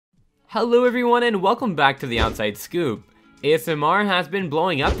Hello everyone and welcome back to The Outside Scoop. ASMR has been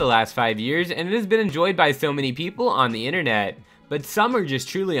blowing up the last 5 years and it has been enjoyed by so many people on the internet, but some are just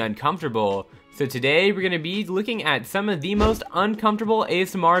truly uncomfortable. So today we're going to be looking at some of the most uncomfortable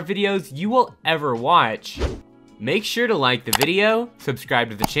ASMR videos you will ever watch. Make sure to like the video, subscribe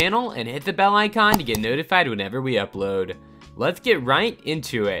to the channel, and hit the bell icon to get notified whenever we upload. Let's get right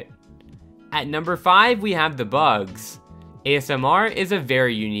into it. At number 5 we have The Bugs. ASMR is a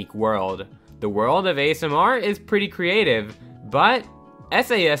very unique world. The world of ASMR is pretty creative, but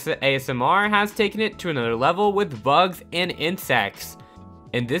SAS ASMR has taken it to another level with bugs and insects.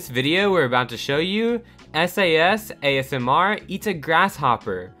 In this video we're about to show you, SAS ASMR eats a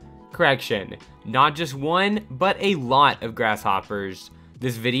grasshopper. Correction, not just one, but a lot of grasshoppers.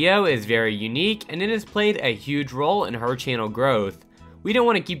 This video is very unique and it has played a huge role in her channel growth. We don't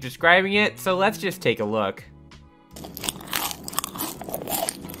want to keep describing it, so let's just take a look.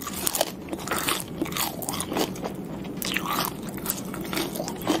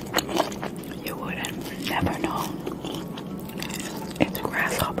 Never know. It's a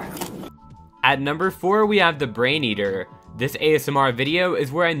grasshopper. At number 4 we have The Brain Eater. This ASMR video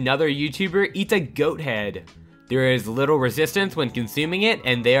is where another YouTuber eats a goat head. There is little resistance when consuming it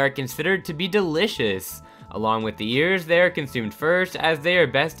and they are considered to be delicious. Along with the ears, they are consumed first as they are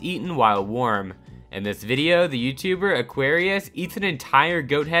best eaten while warm. In this video, the YouTuber Aquarius eats an entire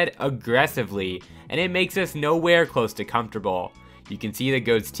goat head aggressively and it makes us nowhere close to comfortable. You can see the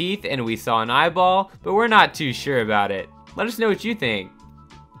goat's teeth and we saw an eyeball, but we're not too sure about it. Let us know what you think.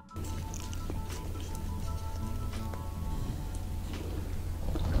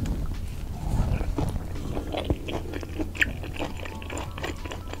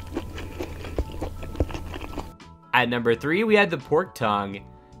 At number 3 we had the pork tongue.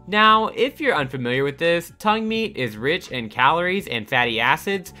 Now, if you're unfamiliar with this, tongue meat is rich in calories and fatty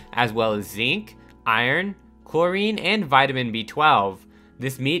acids, as well as zinc, iron, chlorine, and vitamin B12.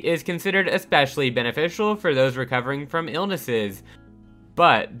 This meat is considered especially beneficial for those recovering from illnesses,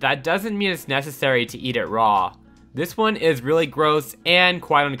 but that doesn't mean it's necessary to eat it raw. This one is really gross and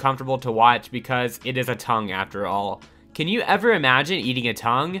quite uncomfortable to watch because it is a tongue after all. Can you ever imagine eating a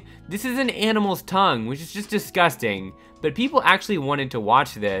tongue? This is an animal's tongue, which is just disgusting, but people actually wanted to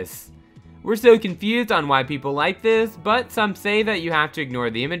watch this. We're so confused on why people like this, but some say that you have to ignore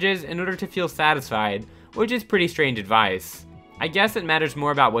the images in order to feel satisfied, which is pretty strange advice. I guess it matters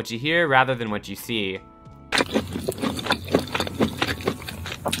more about what you hear rather than what you see.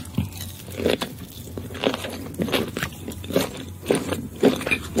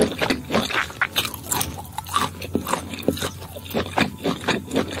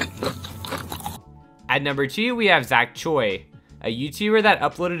 At number 2 we have Zach Choi, a YouTuber that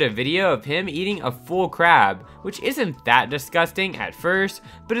uploaded a video of him eating a full crab, which isn't that disgusting at first,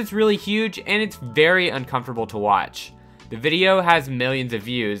 but it's really huge and it's very uncomfortable to watch. The video has millions of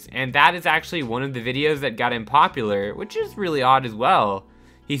views, and that is actually one of the videos that got him popular, which is really odd as well.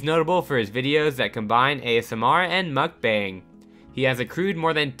 He's notable for his videos that combine ASMR and mukbang. He has accrued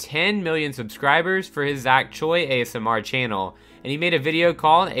more than 10 million subscribers for his Zach Choi ASMR channel, and he made a video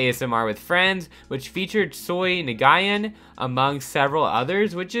called ASMR with Friends, which featured Soy Nagayan among several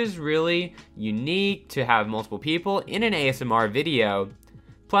others, which is really unique to have multiple people in an ASMR video.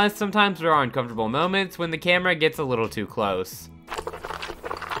 Plus, sometimes there are uncomfortable moments when the camera gets a little too close.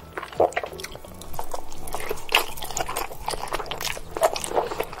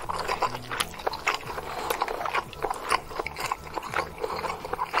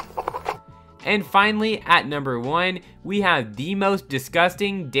 And finally, at number 1, we have the most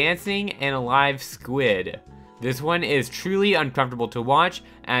disgusting dancing and alive squid. This one is truly uncomfortable to watch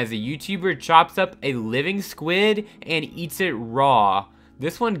as a YouTuber chops up a living squid and eats it raw.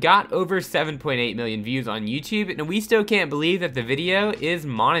 This one got over 7.8 million views on YouTube and we still can't believe that the video is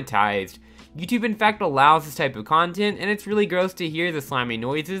monetized. YouTube in fact allows this type of content and it's really gross to hear the slimy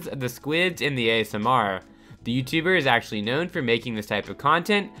noises of the squids in the ASMR. The YouTuber is actually known for making this type of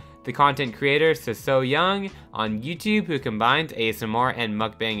content. The content creator So Young on YouTube, who combines ASMR and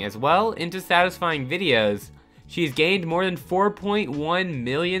mukbang as well into satisfying videos. She's gained more than 4.1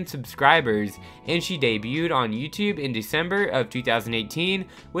 million subscribers, and she debuted on YouTube in December of 2018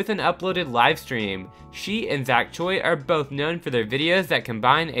 with an uploaded live stream. She and Zach Choi are both known for their videos that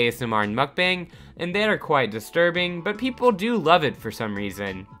combine ASMR and mukbang, and they are quite disturbing, but people do love it for some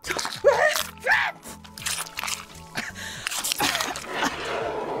reason.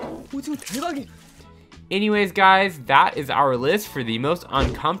 Anyways guys, that is our list for the most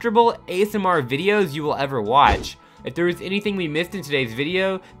uncomfortable ASMR videos you will ever watch. If there was anything we missed in today's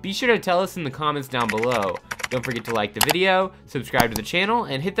video, be sure to tell us in the comments down below. Don't forget to like the video, subscribe to the channel,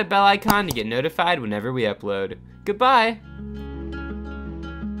 and hit the bell icon to get notified whenever we upload. Goodbye!